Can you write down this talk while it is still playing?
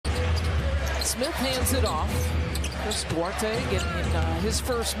Smith hands it off. Chris Duarte getting his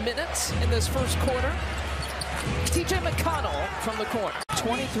first minutes in this first quarter. TJ McConnell from the corner.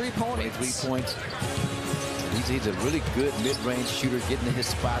 23 points. 23 points. He's a really good mid-range shooter, getting to his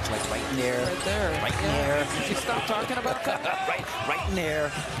spots, like right in there. Right there. Right in there. Did you stop talking about that? right in there.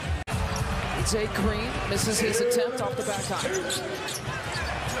 Zay Green misses his attempt off the back iron.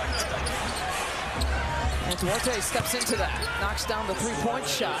 And Duarte steps into that, knocks down the three-point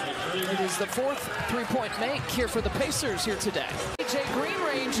shot. It is the fourth three-point make here for the Pacers here today. Zay Green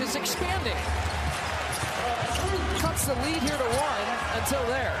range is expanding. Cuts the lead here to one until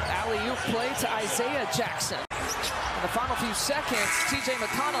there. Alley-oop play to Isaiah Jackson. In the final few seconds, TJ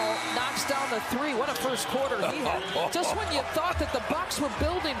McConnell knocks down the three. What a first quarter he had. Just when you thought that the Bucks were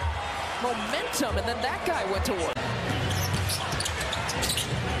building momentum, and then that guy went to work.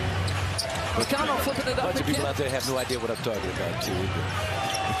 McConnell flipping it up again. A bunch of people out there have no idea what I'm talking about, too.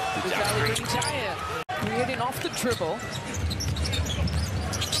 The giant creating off the dribble.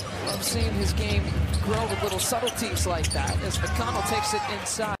 Love seeing his game grow with little subtleties like that as McConnell takes it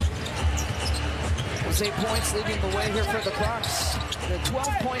inside. Those 8 points leading the way here for the Bucks. The 12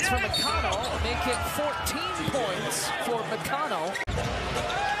 points for McConnell make it 14 points for McConnell.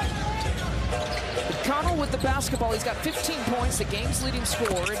 McConnell with the basketball, he's got 15 points, the game's leading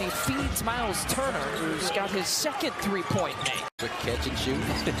scorer, and he feeds Miles Turner, who's got his second three-point make. Quick catch and shoot,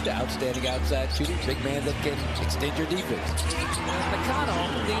 outstanding outside shooting, big man that can extend your defense.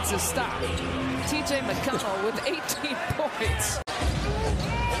 McConnell needs a stop. TJ McConnell with 18 points.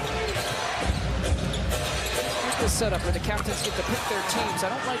 The setup where the captains get to pick their teams. I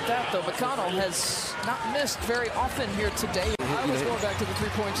don't like that, though. McConnell has not missed very often here today. I was going back to the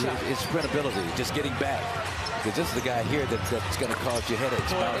three-point shot. It's sprintability, just getting back. Because this is the guy here that's going to cause you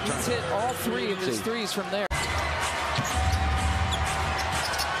headaches. Well, and he's hit all three of his threes from there.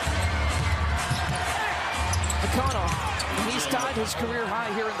 McConnell, he's tied his career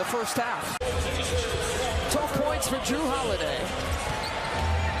high here in the first half. 12 points for Drew Holiday.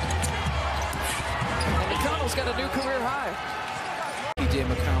 McConnell's got a new career high. TJ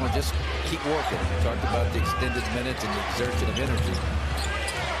McConnell, just keep working. We talked about the extended minutes and the exertion of energy.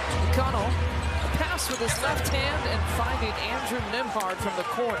 McConnell, a pass with his left hand and finding Andrew Nembhard from the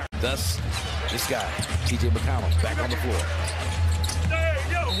corner. Thus, this guy, TJ McConnell, back on the floor.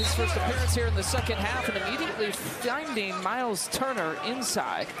 His first appearance here in the second half and immediately finding Miles Turner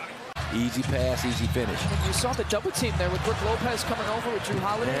inside. Easy pass, easy finish. And you saw the double team there with Brook Lopez coming over with Drew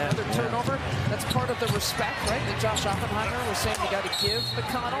Holiday, another turnover. That's part of the respect, right, that Josh Oppenheimer was saying you got to give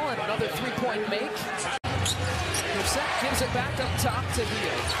McConnell, and another three-point make. Brissett gives it back up top to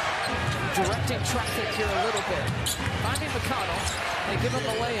Hield. Directing traffic here a little bit. Finding McConnell, they give him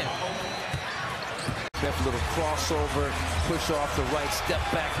the lay-in. Left a little crossover, push off the right, step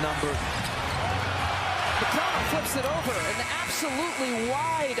back number. McConnell flips it over, an absolutely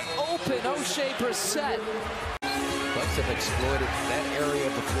wide open O'Shea Brissett. Bucks have exploited that area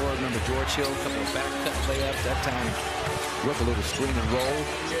of the floor. Remember George Hill, a couple of back cut layups. That time, Brook a little screen and roll.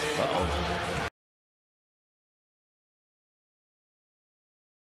 Uh-oh.